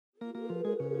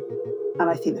And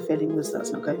I think the feeling was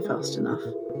that's not going fast enough.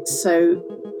 So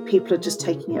people are just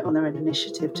taking it on their own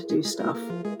initiative to do stuff.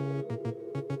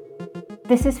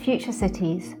 This is Future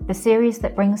Cities, the series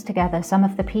that brings together some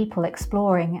of the people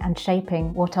exploring and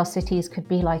shaping what our cities could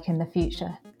be like in the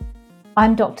future.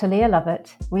 I'm Dr. Leah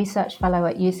Lovett, Research Fellow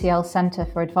at UCL Centre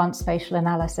for Advanced Spatial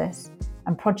Analysis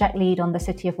and Project Lead on the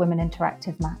City of Women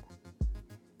Interactive Map.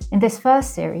 In this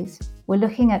first series, we're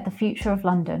looking at the future of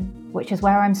London, which is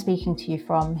where I'm speaking to you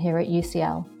from here at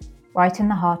UCL, right in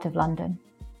the heart of London.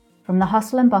 From the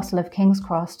hustle and bustle of King's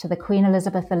Cross to the Queen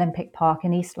Elizabeth Olympic Park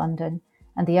in East London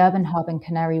and the urban hub in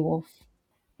Canary Wharf.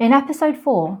 In episode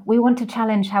 4, we want to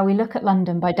challenge how we look at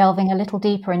London by delving a little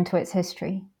deeper into its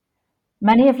history.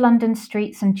 Many of London's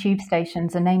streets and tube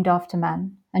stations are named after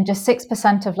men, and just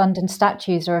 6% of London's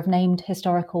statues are of named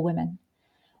historical women.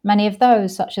 Many of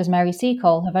those, such as Mary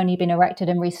Seacole, have only been erected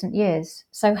in recent years.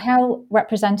 So how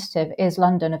representative is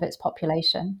London of its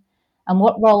population? And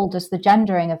what role does the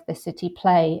gendering of this city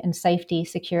play in safety,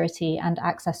 security, and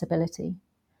accessibility?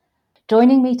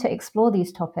 Joining me to explore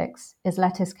these topics is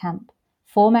Lettice Kemp,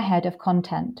 former head of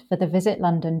content for the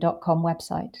visitlondon.com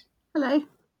website. Hello.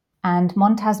 And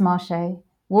Montaz Marche,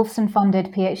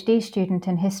 Wolfson-funded PhD student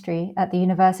in history at the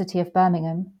University of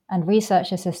Birmingham and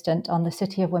research assistant on the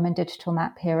City of Women digital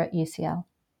map here at UCL.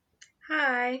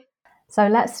 Hi. So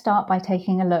let's start by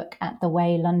taking a look at the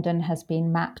way London has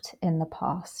been mapped in the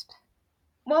past.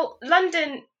 Well,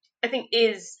 London, I think,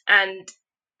 is and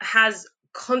has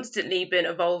constantly been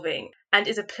evolving and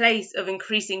is a place of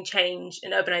increasing change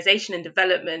and urbanisation and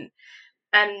development.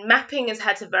 And mapping has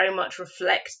had to very much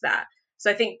reflect that. So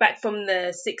I think back from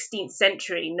the 16th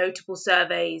century, notable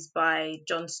surveys by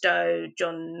John Stowe,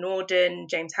 John Norden,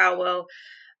 James Howell,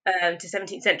 to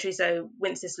 17th century, so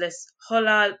Wenceslas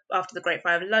Hollar after the Great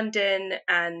Fire of London,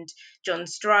 and John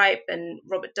Strype and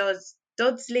Robert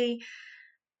Dodsley,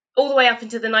 all the way up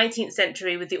into the 19th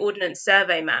century with the Ordnance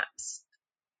Survey maps.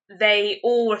 They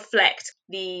all reflect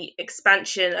the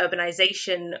expansion,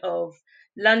 urbanisation of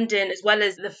London, as well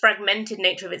as the fragmented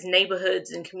nature of its neighbourhoods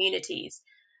and communities.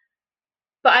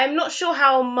 But I'm not sure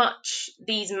how much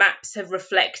these maps have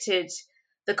reflected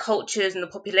the cultures and the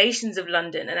populations of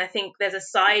London. And I think there's a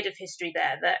side of history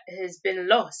there that has been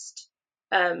lost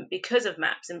because of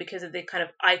maps and because of the kind of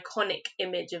iconic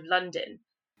image of London.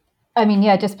 I mean,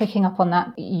 yeah, just picking up on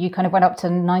that, you kind of went up to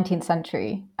the 19th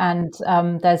century and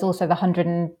there's also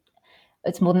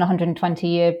it's more than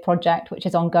 120-year project, which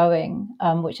is ongoing,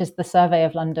 which is the Survey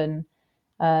of London,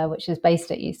 which is based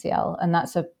at UCL. And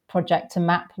that's a project to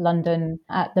map London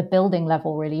at the building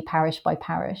level, really, parish by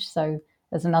parish. So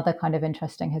there's another kind of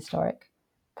interesting historic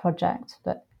project.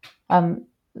 But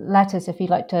Lettice, if you'd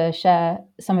like to share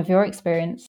some of your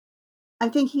experience.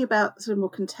 I'm thinking about sort of more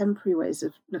contemporary ways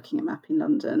of looking at mapping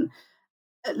London.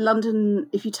 London,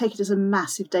 if you take it as a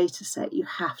massive data set, you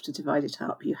have to divide it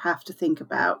up. You have to think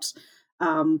about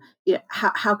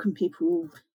how can people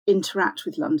interact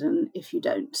with London if you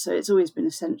don't. So it's always been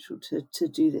essential to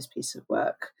do this piece of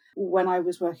work. When I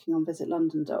was working on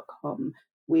visitlondon.com,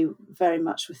 we very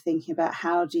much were thinking about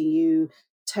how do you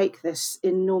take this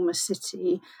enormous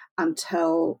city and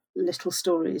tell little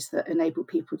stories that enable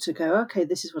people to go, okay,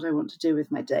 this is what I want to do with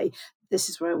my day. This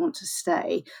is where I want to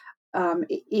stay.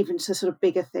 Even to sort of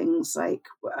bigger things like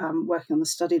working on the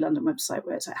Study London website,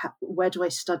 where it's like, where do I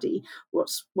study?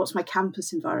 What's my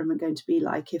campus environment going to be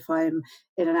like if I'm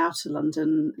in an outer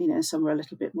London, somewhere a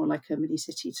little bit more like a mini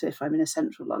city, to if I'm in a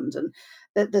central London?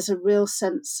 There's a real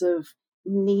sense of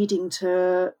needing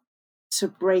to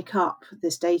break up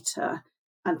this data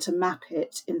and to map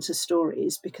it into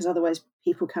stories, because otherwise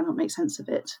people cannot make sense of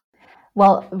it.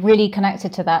 Well, really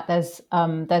connected to that,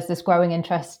 there's this growing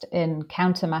interest in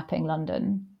counter-mapping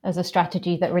London as a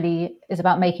strategy that really is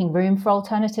about making room for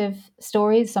alternative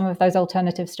stories, some of those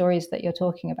alternative stories that you're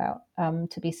talking about,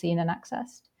 to be seen and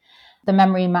accessed. The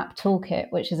Memory Map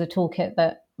Toolkit, which is a toolkit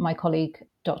that my colleague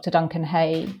Dr. Duncan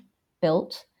Hay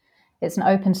built, it's an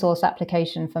open source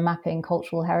application for mapping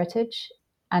cultural heritage,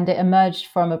 and it emerged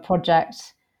from a project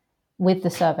with the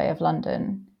Survey of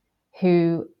London,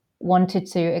 who wanted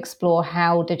to explore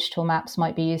how digital maps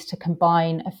might be used to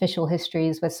combine official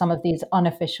histories with some of these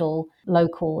unofficial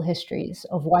local histories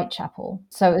of Whitechapel.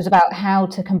 So it was about how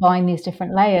to combine these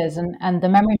different layers. And the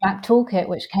Memory Map Toolkit,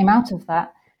 which came out of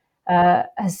that,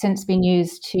 has since been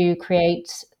used to create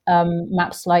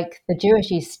maps like the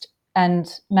Jewish East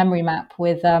End Memory Map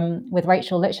with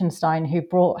Rachel Lichtenstein, who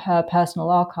brought her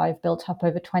personal archive built up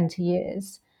over 20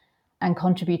 years and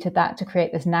contributed that to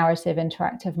create this narrative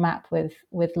interactive map with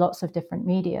lots of different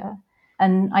media.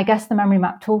 And I guess the Memory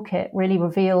Map Toolkit really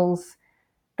reveals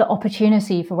the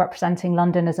opportunity for representing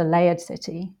London as a layered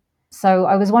city. So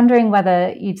I was wondering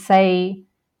whether you'd say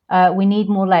we need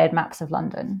more layered maps of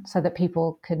London so that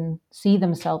people can see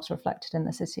themselves reflected in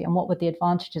the city, and what would the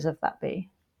advantages of that be?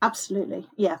 Absolutely.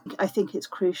 Yeah, I think it's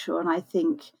crucial, and I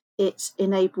think it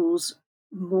enables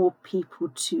more people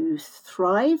to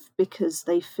thrive because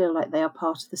they feel like they are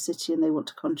part of the city and they want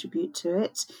to contribute to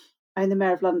it. And the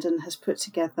Mayor of London has put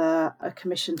together a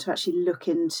commission to actually look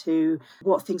into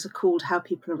what things are called, how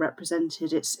people are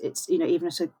represented. It's even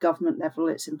at a government level,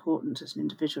 it's important. At an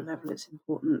individual level, it's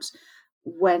important.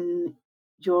 When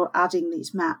you're adding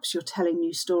these maps, you're telling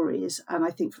new stories. And I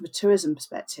think from a tourism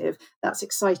perspective, that's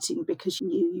exciting because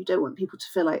you don't want people to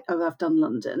feel like, oh, I've done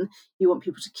London. You want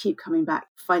people to keep coming back,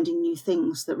 finding new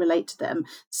things that relate to them.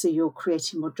 So you're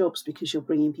creating more jobs because you're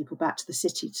bringing people back to the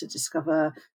city to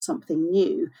discover something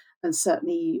new. And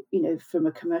certainly, from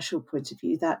a commercial point of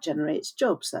view, that generates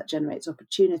jobs, that generates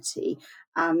opportunity.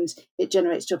 And it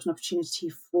generates jobs and opportunity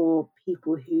for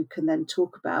people who can then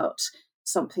talk about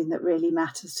something that really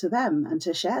matters to them and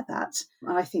to share that.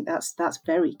 And I think that's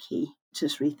very key to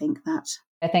just rethink that.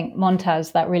 I think,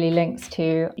 Montaz, that really links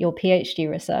to your PhD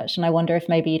research. And I wonder if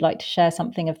maybe you'd like to share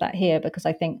something of that here, because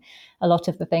I think a lot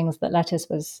of the things that Lettice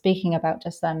was speaking about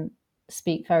just then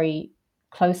speak very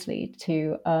closely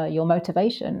to your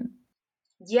motivation.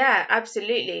 Yeah,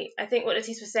 absolutely. I think what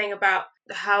Lettice was saying about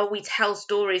how we tell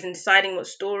stories and deciding what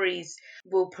stories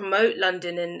will promote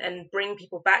London and bring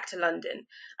people back to London,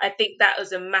 I think that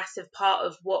was a massive part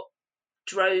of what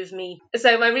drove me.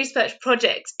 So my research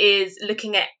project is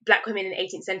looking at Black women in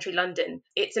 18th century London.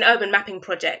 It's an urban mapping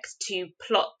project to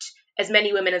plot as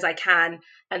many women as I can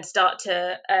and start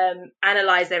to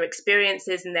analyse their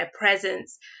experiences and their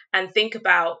presence and think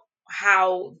about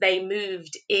how they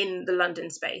moved in the London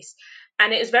space.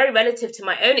 And it was very relative to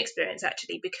my own experience,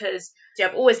 actually, because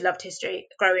I've always loved history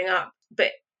growing up.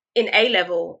 But in A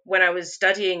level, when I was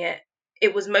studying it,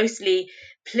 it was mostly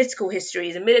political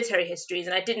histories and military histories.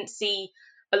 And I didn't see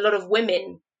a lot of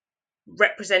women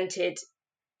represented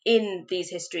in these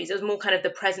histories. It was more kind of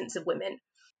the presence of women.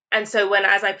 And so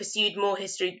as I pursued more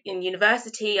history in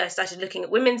university, I started looking at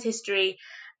women's history.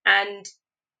 And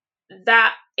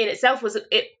that in itself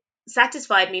it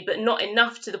satisfied me, but not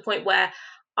enough to the point where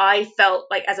I felt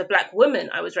like as a Black woman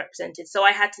I was represented. So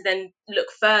I had to then look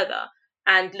further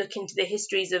and look into the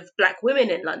histories of Black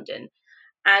women in London.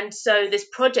 And so this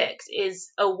project is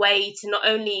a way to not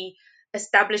only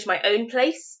establish my own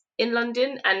place in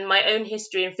London and my own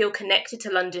history and feel connected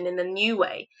to London in a new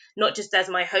way, not just as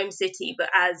my home city, but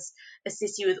as a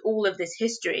city with all of this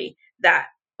history that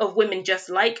of women just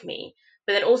like me,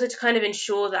 but then also to kind of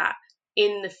ensure that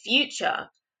in the future,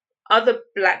 other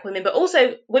Black women, but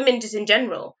also women just in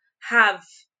general, have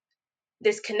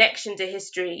this connection to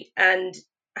history and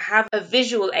have a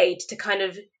visual aid to kind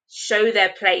of show their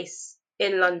place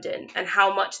in London and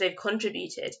how much they've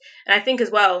contributed. And I think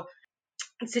as well,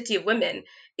 City of Women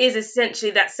is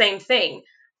essentially that same thing,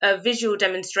 a visual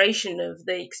demonstration of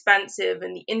the expansive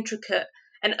and the intricate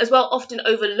and as well often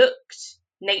overlooked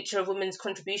nature of women's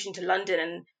contribution to London,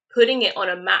 and putting it on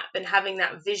a map and having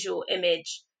that visual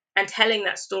image and telling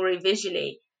that story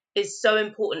visually is so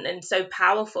important and so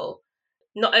powerful.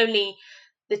 Not only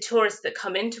the tourists that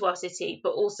come into our city, but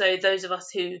also those of us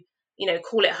who,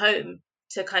 call it home,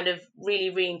 to kind of really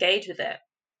re-engage with it.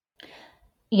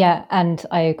 Yeah, and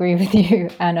I agree with you.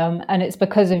 And it's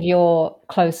because of your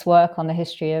close work on the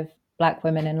history of Black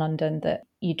women in London that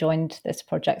you joined this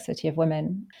project, City of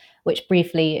Women, which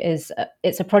briefly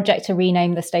it's a project to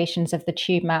rename the stations of the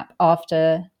tube map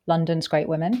after London's great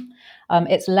women.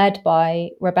 It's led by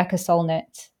Rebecca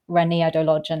Solnit, Renia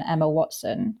Dolodge, and Emma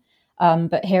Watson.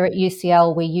 But here at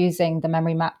UCL, we're using the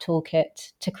Memory Map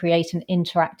Toolkit to create an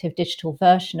interactive digital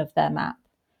version of their map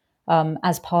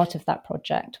as part of that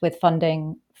project, with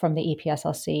funding from the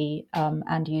EPSRC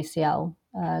and UCL,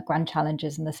 Grand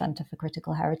Challenges and the Centre for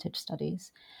Critical Heritage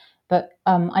Studies. But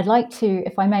I'd like to,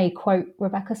 if I may, quote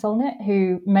Rebecca Solnit,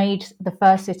 who made the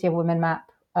first City of Women map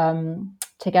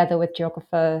together with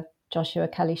geographer Joshua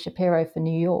Kelly Shapiro for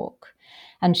New York.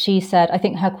 And she said, I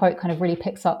think her quote kind of really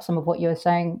picks up some of what you were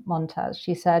saying, Montaz.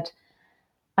 She said,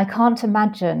 I can't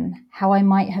imagine how I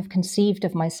might have conceived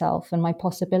of myself and my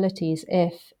possibilities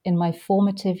if, in my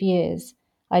formative years,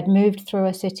 I'd moved through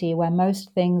a city where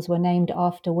most things were named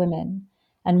after women,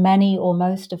 and many or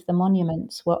most of the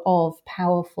monuments were of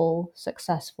powerful,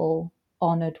 successful,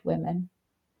 honoured women.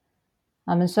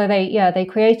 And so they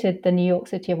created the New York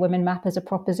City of Women map as a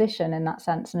proposition in that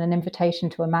sense, and an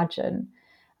invitation to imagine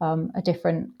a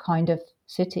different kind of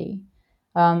city.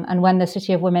 And when the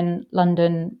City of Women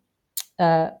London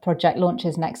project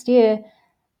launches next year,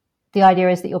 The idea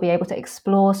is that you'll be able to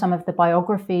explore some of the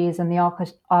biographies and the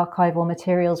archival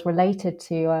materials related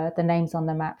to the names on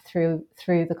the map through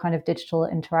the kind of digital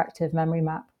interactive memory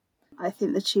map. I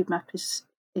think the tube map is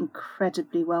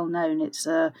incredibly well known. It's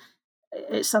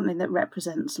something that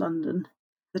represents London.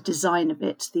 The design of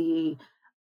it, the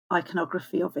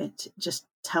iconography of it, just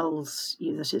tells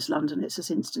you that it's London. It's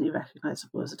as instantly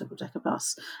recognisable as a double-decker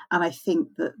bus. And I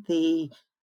think that the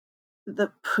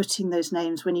putting those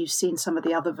names, when you've seen some of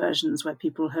the other versions where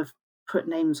people have put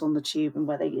names on the tube and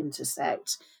where they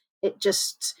intersect, it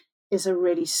just is a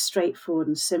really straightforward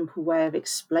and simple way of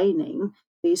explaining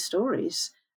these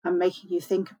stories and making you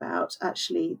think about,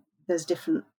 actually, there's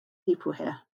different people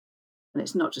here and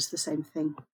it's not just the same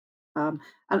thing. And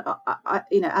I,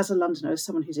 as a Londoner, as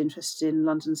someone who's interested in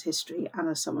London's history and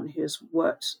as someone who has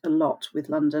worked a lot with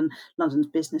London's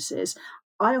businesses,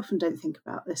 I often don't think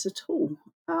about this at all.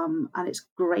 And it's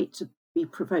great to be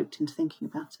provoked into thinking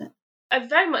about it. I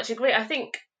very much agree. I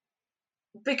think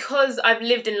because I've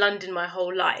lived in London my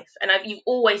whole life, and you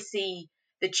always see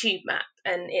the tube map,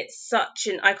 and it's such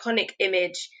an iconic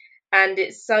image, and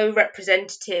it's so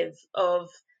representative of,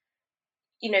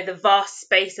 the vast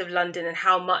space of London and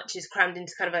how much is crammed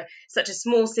into kind of such a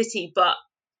small city, but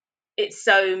it's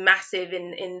so massive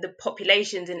in the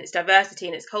populations, in its diversity,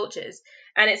 and its cultures.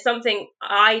 And it's something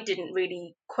I didn't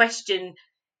really question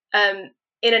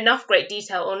in enough great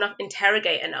detail or not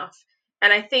interrogate enough.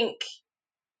 And I think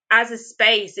as a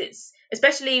space, it's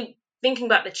especially thinking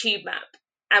about the tube map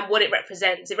and what it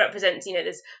represents. It represents,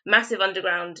 this massive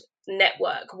underground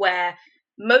network where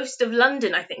most of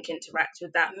London, I think, interacts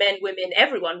with that. Men, women,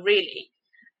 everyone, really.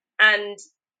 And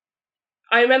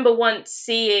I remember once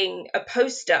seeing a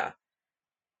poster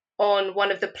on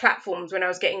one of the platforms when I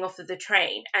was getting off of the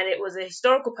train, and it was a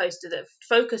historical poster that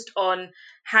focused on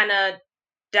Hannah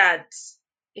Dodds,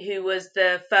 who was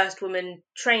the first woman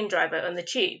train driver on the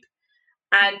tube.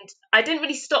 And I didn't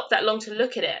really stop that long to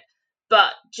look at it,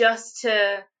 but just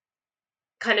to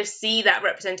kind of see that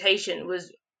representation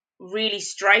was really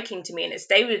striking to me, and it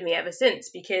stayed with me ever since,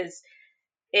 because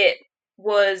it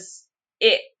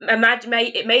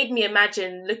made me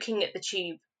imagine looking at the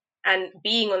tube and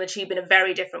being on the tube in a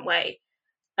very different way,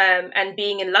 and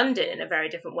being in London in a very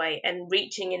different way, and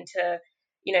reaching into,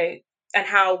 and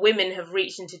how women have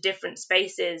reached into different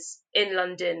spaces in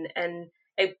London and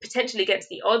potentially against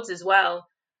the odds as well,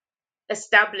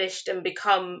 established and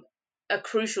become a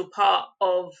crucial part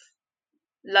of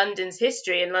London's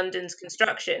history and London's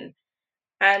construction.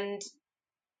 And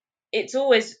it's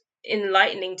always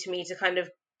enlightening to me to kind of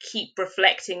keep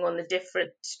reflecting on the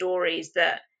different stories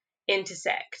that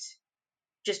intersect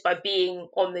just by being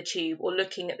on the tube or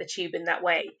looking at the tube in that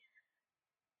way.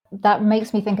 That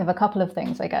makes me think of a couple of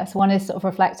things, I guess. One is sort of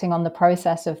reflecting on the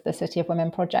process of the City of Women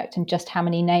project and just how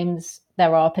many names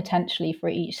there are potentially for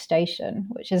each station,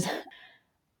 which is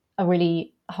a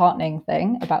really heartening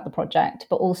thing about the project,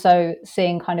 but also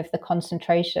seeing kind of the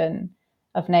concentration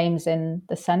of names in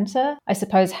the centre. I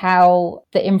suppose how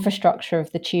the infrastructure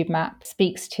of the tube map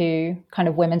speaks to kind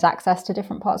of women's access to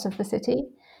different parts of the city.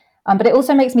 But it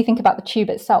also makes me think about the tube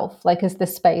itself, like as the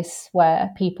space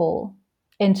where people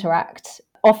interact,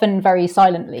 often very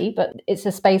silently, but it's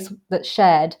a space that's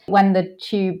shared. When the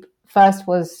tube first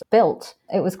was built,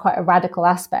 it was quite a radical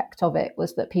aspect of it,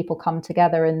 was that people come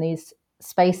together in these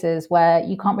spaces where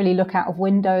you can't really look out of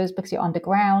windows because you're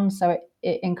underground. So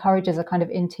it encourages a kind of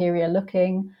interior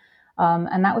looking.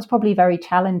 And that was probably very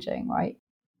challenging, right?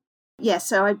 Yeah,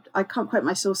 so I can't quote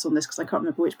my source on this because I can't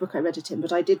remember which book I read it in,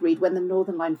 but I did read when the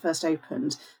Northern Line first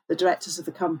opened, the directors of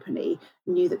the company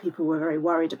knew that people were very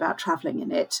worried about travelling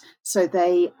in it. So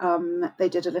they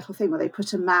did a little thing where they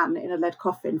put a man in a lead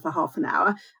coffin for half an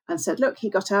hour and said, look, he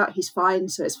got out, he's fine,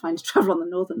 so it's fine to travel on the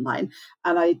Northern Line.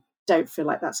 And I don't feel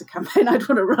like that's a campaign I'd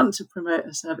want to run to promote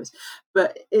a service.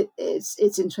 But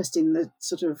it's interesting, the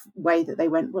sort of way that they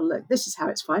went, well, look, this is how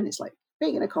it's fine. It's like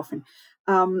being in a coffin.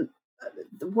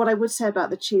 What I would say about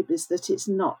the tube is that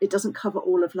it doesn't cover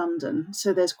all of London.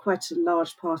 So there's quite a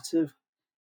large part of,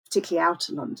 particularly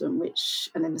outer London,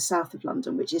 and in the south of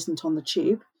London, which isn't on the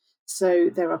tube. So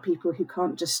there are people who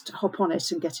can't just hop on it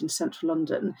and get into central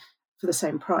London for the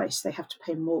same price. They have to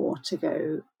pay more to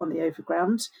go on the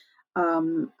overground.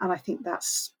 And I think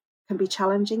that's can be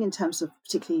challenging in terms of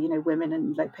particularly, women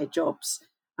and low paid jobs,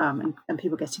 and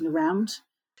people getting around.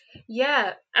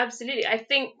 Yeah, absolutely. I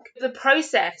think the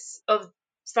process of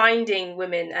finding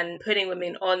women and putting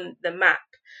women on the map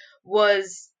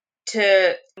was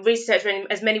to research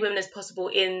as many women as possible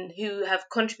who have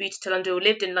contributed to London or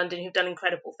lived in London, who've done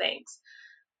incredible things.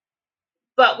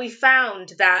 But we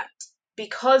found that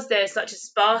because there's such a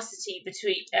sparsity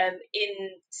between in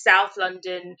South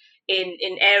London,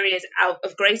 in areas out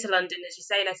of Greater London, as you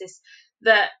say, Lettice,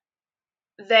 that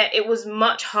it was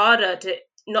much harder to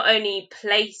not only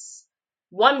place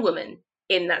one woman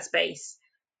in that space,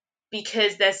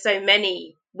 because there's so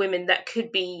many women that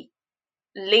could be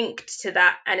linked to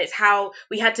that, and it's how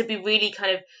we had to be really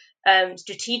kind of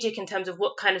strategic in terms of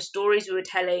what kind of stories we were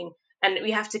telling, and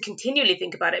we have to continually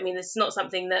think about it. I mean, it's not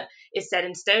something that is set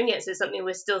in stone yet, so it's something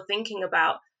we're still thinking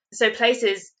about. So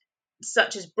places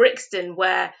such as Brixton,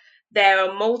 where there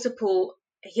are multiple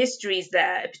histories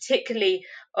there, particularly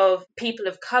of people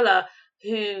of colour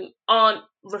who aren't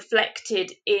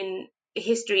reflected in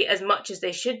history as much as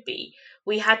they should be,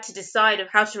 we had to decide of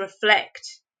how to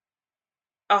reflect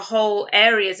a whole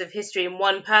areas of history in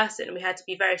one person. We had to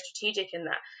be very strategic in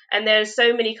that. And there are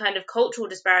so many kind of cultural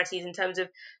disparities in terms of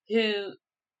who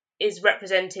is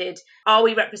represented. Are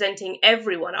we representing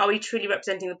everyone? Are we truly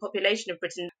representing the population of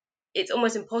Britain? It's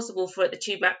almost impossible for the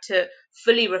tube map to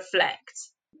fully reflect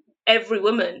every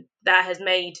woman that has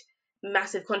made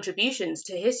massive contributions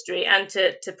to history and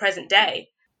to present day.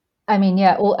 I mean,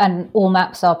 yeah, all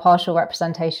maps are partial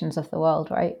representations of the world,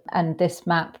 right? And this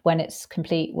map, when it's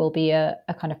complete, will be a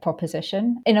kind of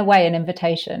proposition, in a way, an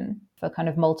invitation for kind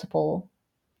of multiple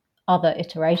other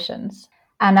iterations.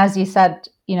 And as you said,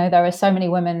 you know, there are so many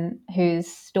women whose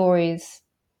stories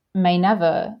may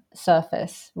never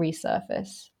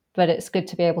resurface, but it's good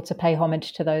to be able to pay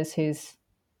homage to those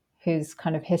whose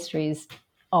kind of histories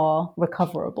are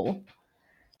recoverable.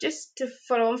 Just to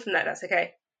follow on from that, that's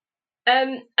okay.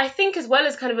 I think, as well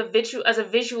as kind of a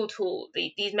visual tool,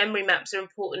 these memory maps are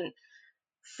important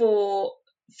for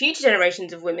future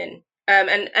generations of women.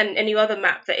 And any other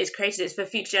map that is created is for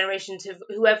future generations of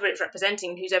whoever it's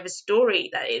representing, whoever's story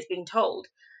that is being told.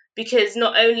 Because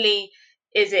not only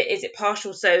is it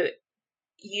partial, so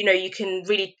you know you can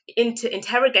really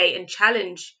interrogate and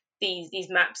challenge these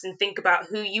maps and think about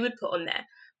who you would put on there,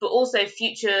 but also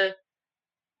future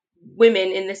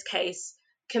women in this case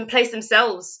can place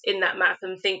themselves in that map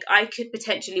and think, I could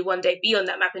potentially one day be on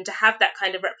that map. And to have that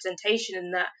kind of representation,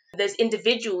 and that there's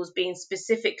individuals being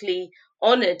specifically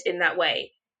honoured in that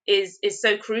way is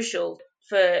so crucial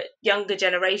for younger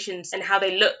generations and how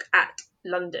they look at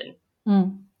London.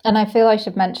 And I feel I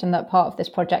should mention that part of this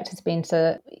project has been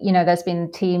to, you know, there's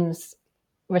been teams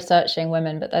researching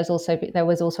women, but there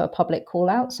was also a public call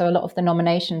out. So a lot of the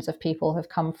nominations of people have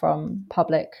come from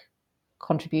public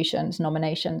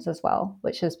nominations as well,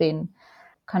 which has been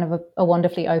kind of a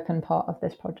wonderfully open part of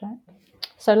this project.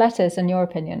 So Lettice, in your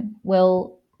opinion,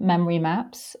 will memory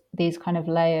maps, these kind of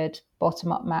layered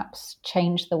bottom-up maps,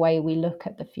 change the way we look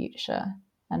at the future,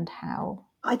 and how?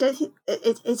 I don't think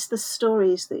it's the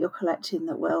stories that you're collecting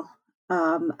that will,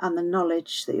 and the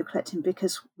knowledge that you're collecting,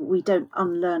 because we don't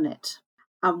unlearn it.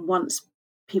 And once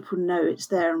people know it's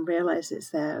there and realise it's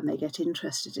there and they get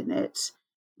interested in it,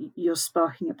 you're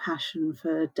sparking a passion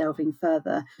for delving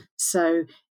further. So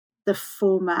the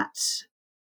format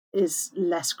is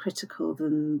less critical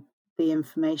than the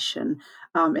information,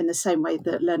 in the same way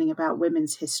that learning about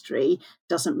women's history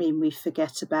doesn't mean we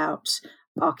forget about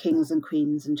our kings and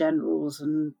queens and generals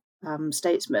and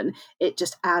statesmen. It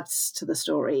just adds to the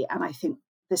story. And I think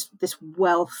this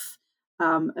wealth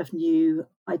of new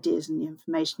ideas and new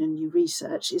information and new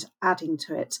research is adding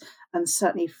to it. And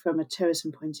certainly from a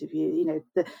tourism point of view, you know,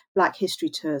 the Black History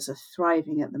tours are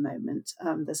thriving at the moment.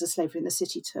 There's a Slavery in the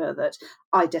City tour that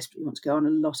I desperately want to go on.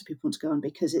 A lot of people want to go on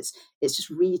because it's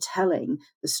just retelling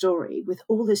the story with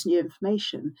all this new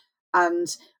information.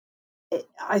 And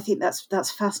I think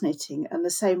that's fascinating. And the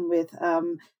same with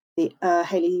the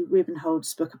Hayley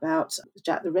Rubenhold's book about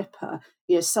Jack the Ripper.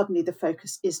 You know, suddenly the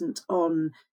focus isn't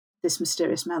on this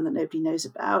mysterious man that nobody knows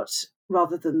about,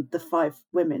 rather than the 5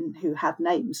 women who had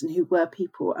names and who were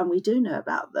people, and we do know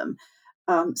about them.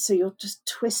 So you're just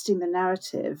twisting the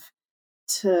narrative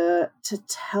to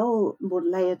tell more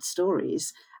layered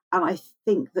stories. And I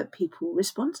think that people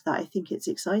respond to that. I think it's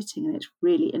exciting and it's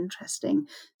really interesting.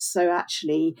 So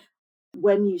actually,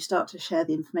 when you start to share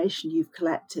the information you've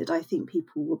collected, I think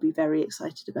people will be very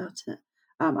excited about it.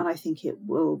 And I think it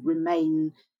will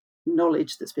remain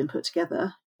knowledge that's been put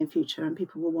together in future, and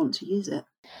people will want to use it.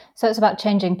 So it's about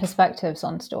changing perspectives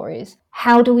on stories.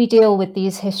 How do we deal with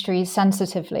these histories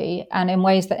sensitively and in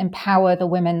ways that empower the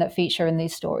women that feature in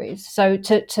these stories? So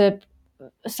to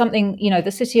something, you know,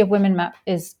 the City of Women map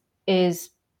is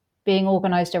being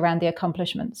organised around the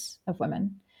accomplishments of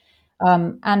women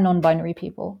and non-binary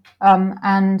people.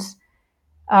 I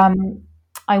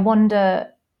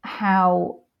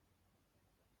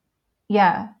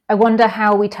wonder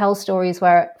how we tell stories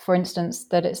where, for instance,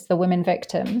 that it's the women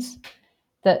victims,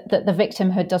 that the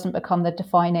victimhood doesn't become the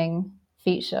defining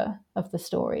feature of the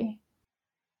story.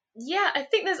 Yeah, I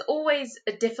think there's always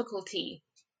a difficulty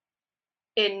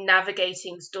in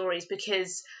navigating stories,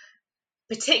 because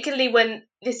particularly when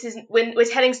we're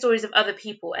telling stories of other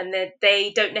people, and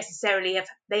they don't necessarily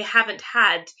they haven't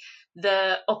had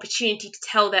the opportunity to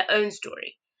tell their own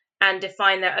story and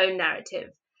define their own narrative.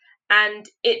 And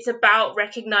it's about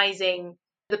recognizing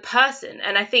the person,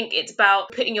 and I think it's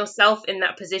about putting yourself in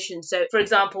that position. So for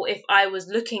example, if I was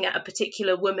looking at a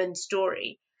particular woman's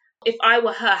story, if I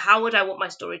were her, how would I want my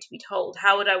story to be told?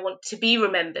 How would I want to be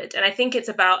remembered? And I think it's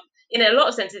about, in a lot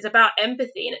of sense, it's about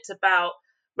empathy, and it's about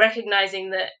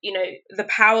recognizing that, the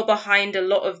power behind a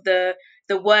lot of the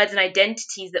words and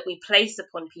identities that we place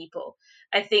upon people.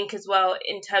 I think as well,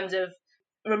 in terms of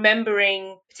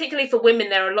remembering, particularly for women,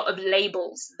 there are a lot of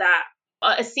labels that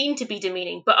are seen to be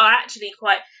demeaning, but are actually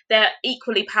they're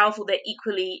equally powerful. They're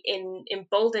equally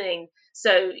emboldening.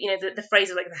 So, the phrase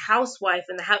of like the housewife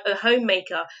and the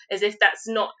homemaker, as if that's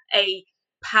not a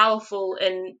powerful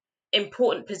and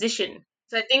important position.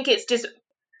 So I think it's just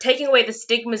taking away the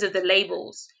stigmas of the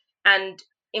labels and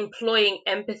employing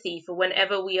empathy for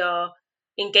whenever we are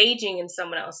engaging in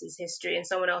someone else's history and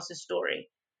someone else's story.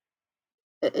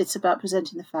 It's about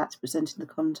presenting the facts, presenting the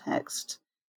context,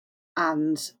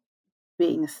 and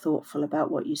being thoughtful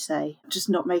about what you say, just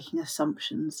not making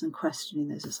assumptions and questioning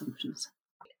those assumptions.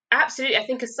 Absolutely. I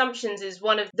think assumptions is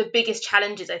one of the biggest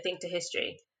challenges, I think, to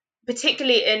history.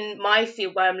 Particularly in my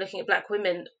field where I'm looking at Black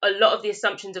women, a lot of the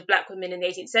assumptions of Black women in the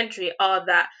 18th century are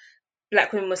that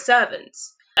Black women were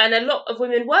servants. And a lot of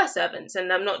women were servants,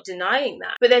 and I'm not denying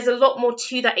that. But there's a lot more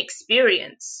to that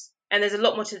experience. And there's a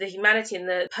lot more to the humanity and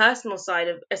the personal side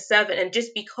of a servant. And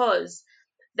just because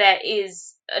there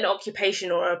is an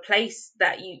occupation or a place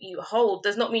that you hold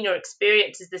does not mean your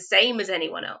experience is the same as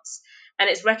anyone else. And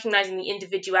it's recognizing the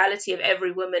individuality of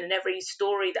every woman and every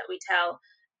story that we tell.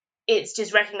 It's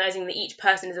just recognizing that each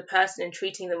person is a person and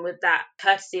treating them with that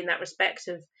courtesy and that respect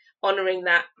of honoring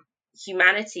that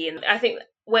humanity. And I think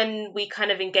when we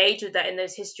kind of engage with that in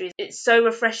those histories, it's so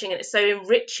refreshing and it's so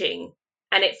enriching,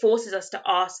 and it forces us to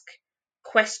ask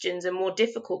questions and more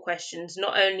difficult questions,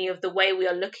 not only of the way we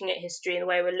are looking at history and the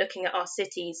way we're looking at our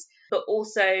cities, but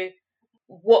also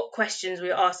what questions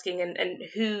we're asking, and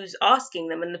who's asking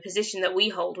them, and the position that we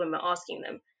hold when we're asking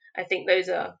them. I think those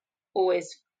are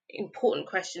always important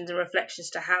questions and reflections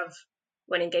to have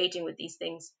when engaging with these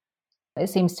things. It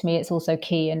seems to me it's also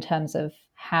key in terms of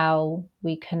how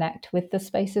we connect with the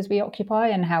spaces we occupy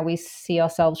and how we see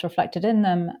ourselves reflected in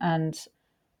them, and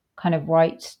kind of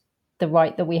the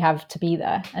right that we have to be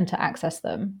there and to access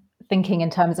them. Thinking in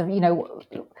terms of,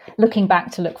 looking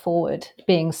back to look forward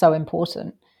being so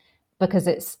important, because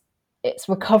it's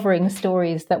recovering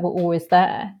stories that were always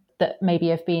there that maybe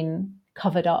have been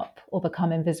covered up or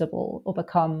become invisible or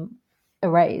become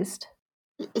erased.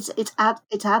 It's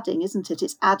adding, isn't it?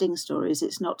 It's adding stories.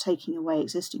 It's not taking away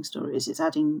existing stories. It's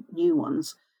adding new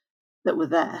ones that were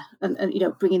there, and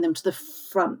bringing them to the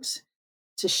front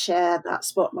to share that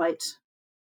spotlight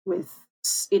with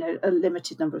a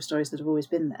limited number of stories that have always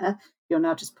been there. You're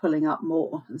now just pulling up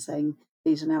more and saying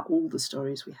these are now all the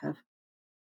stories we have.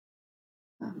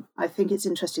 I think it's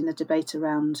interesting, the debate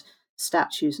around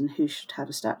statues and who should have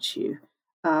a statue,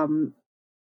 and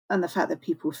the fact that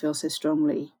people feel so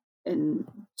strongly in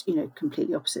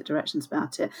completely opposite directions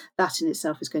about it. That in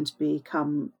itself is going to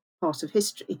become part of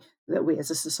history, that we as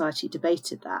a society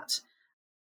debated that.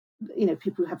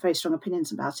 People have very strong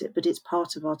opinions about it, but it's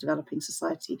part of our developing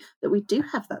society that we do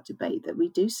have that debate, that we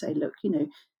do say, look,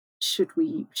 should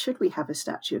we have a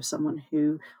statue of someone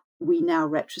who we now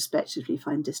retrospectively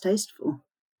find distasteful?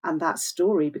 And that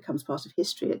story becomes part of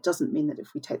history. It doesn't mean that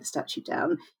if we take the statue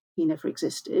down, he never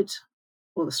existed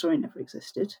or the story never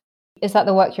existed. Is that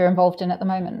the work you're involved in at the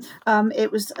moment?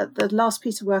 It was the last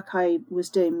piece of work I was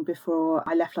doing before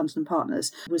I left London &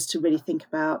 Partners, was to really think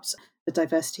about the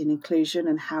diversity and inclusion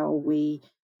and how we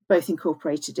both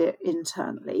incorporated it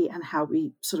internally and how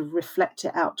we sort of reflect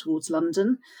it out towards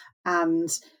London, and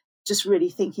just really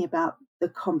thinking about the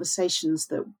conversations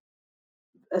that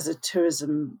as a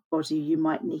tourism body you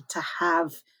might need to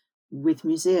have with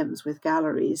museums, with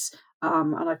galleries.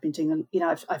 And I've been doing,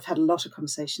 I've had a lot of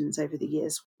conversations over the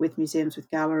years with museums,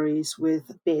 with galleries,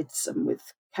 with bids and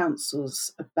with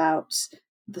councils about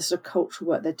the sort of cultural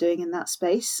work they're doing in that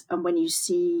space. And when you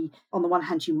see, on the one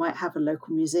hand, you might have a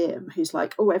local museum who's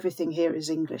like, oh, everything here is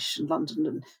English and London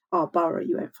and our borough,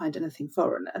 you won't find anything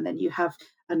foreign. And then you have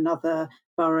another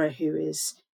borough who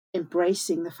is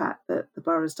embracing the fact that the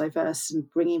borough is diverse and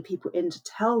bringing people in to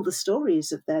tell the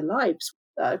stories of their lives.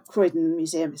 Croydon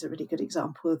Museum is a really good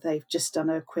example. They've just done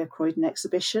a Queer Croydon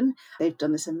exhibition. They've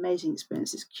done this amazing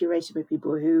experience. It's curated by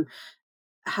people who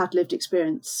had lived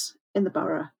experience in the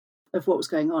borough of what was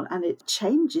going on, and it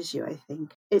changes you, I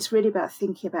think. It's really about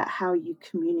thinking about how you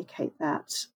communicate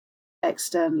that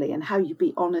externally and how you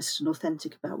be honest and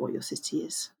authentic about what your city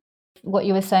is. What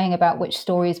you were saying about which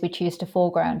stories we choose to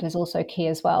foreground is also key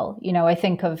as well. I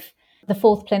think of the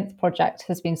Fourth Plinth project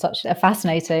has been such a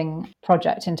fascinating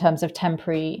project in terms of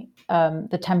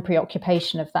the temporary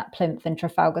occupation of that plinth in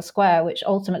Trafalgar Square, which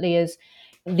ultimately is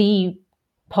the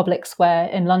public square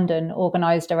in London,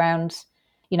 organised around,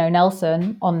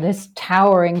 Nelson on this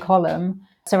towering column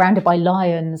surrounded by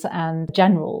lions and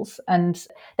generals. And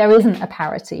there isn't a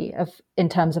parity in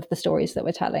terms of the stories that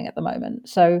we're telling at the moment.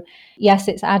 So yes,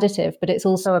 it's additive, but it's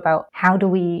also about how do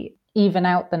we even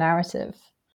out the narrative?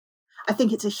 I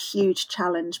think it's a huge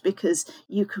challenge because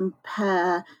you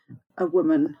compare a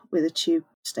woman with a tube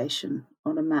station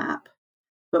on a map,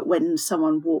 but when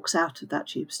someone walks out of that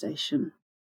tube station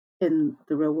in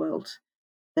the real world,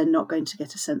 they're not going to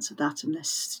get a sense of that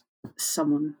unless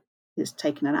someone has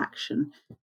taken an action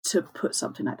to put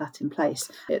something like that in place.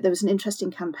 There was an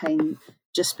interesting campaign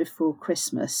just before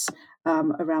Christmas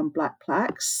around black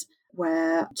plaques,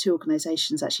 where two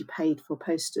organisations actually paid for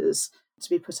posters to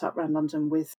be put up around London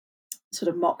with sort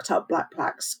of mocked up black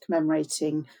plaques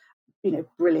commemorating,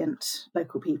 brilliant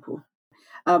local people.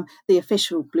 The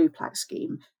official blue plaque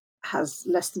scheme has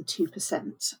less than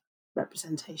 2%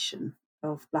 representation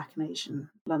of Black and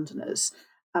Asian Londoners.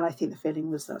 And I think the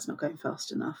feeling was that's not going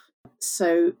fast enough.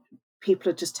 So people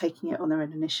are just taking it on their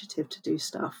own initiative to do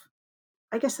stuff.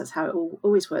 I guess that's how it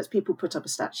always works. People put up a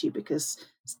statue because,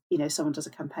 someone does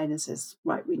a campaign and says,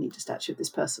 right, we need a statue of this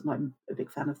person. I'm a big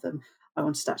fan of them. I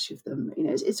want a statue of them.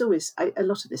 It's always, a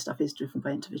lot of this stuff is driven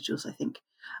by individuals, I think,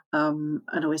 and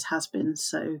always has been.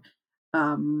 So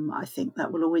I think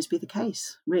that will always be the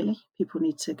case, really. People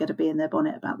need to get a bee in their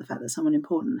bonnet about the fact that someone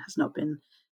important has not been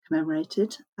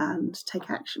commemorated and take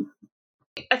action.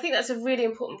 I think that's a really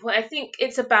important point. I think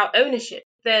it's about ownership.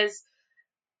 There's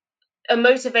a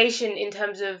motivation in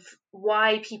terms of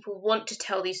why people want to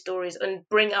tell these stories and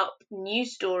bring up new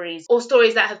stories or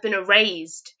stories that have been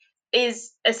erased,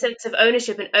 is a sense of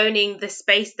ownership and owning the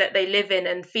space that they live in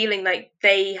and feeling like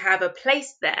they have a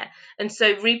place there. And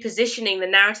so repositioning the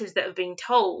narratives that are being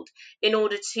told in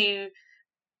order to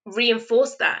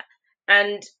reinforce that.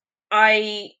 And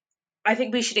I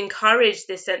think we should encourage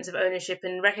this sense of ownership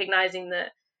and recognizing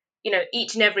that,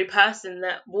 each and every person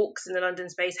that walks in the London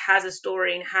space has a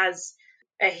story and has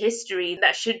a history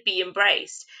that should be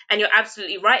embraced. And you're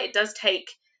absolutely right. It does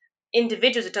take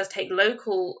individuals, it does take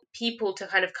local people to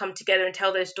kind of come together and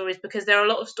tell those stories, because there are a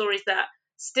lot of stories that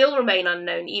still remain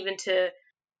unknown, even to,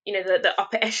 the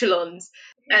upper echelons.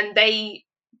 And they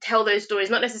tell those stories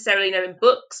not necessarily in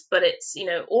books, but it's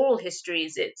oral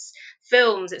histories, it's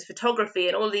films, it's photography,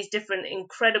 and all these different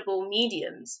incredible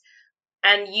mediums.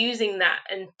 And using that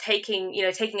and taking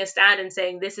a stand and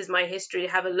saying, this is my history,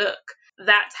 have a look.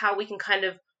 That's how we can kind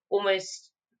of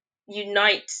almost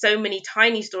unite so many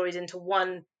tiny stories into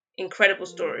one incredible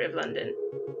story of London.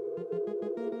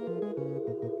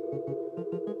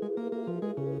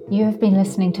 You have been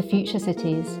listening to Future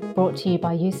Cities, brought to you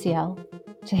by UCL.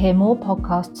 To hear more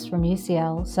podcasts from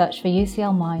UCL, search for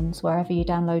UCL Minds wherever you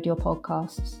download your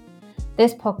podcasts.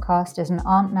 This podcast is an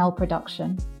Aunt Nell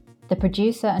production. The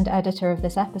producer and editor of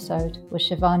this episode was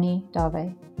Shivani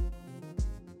Dave.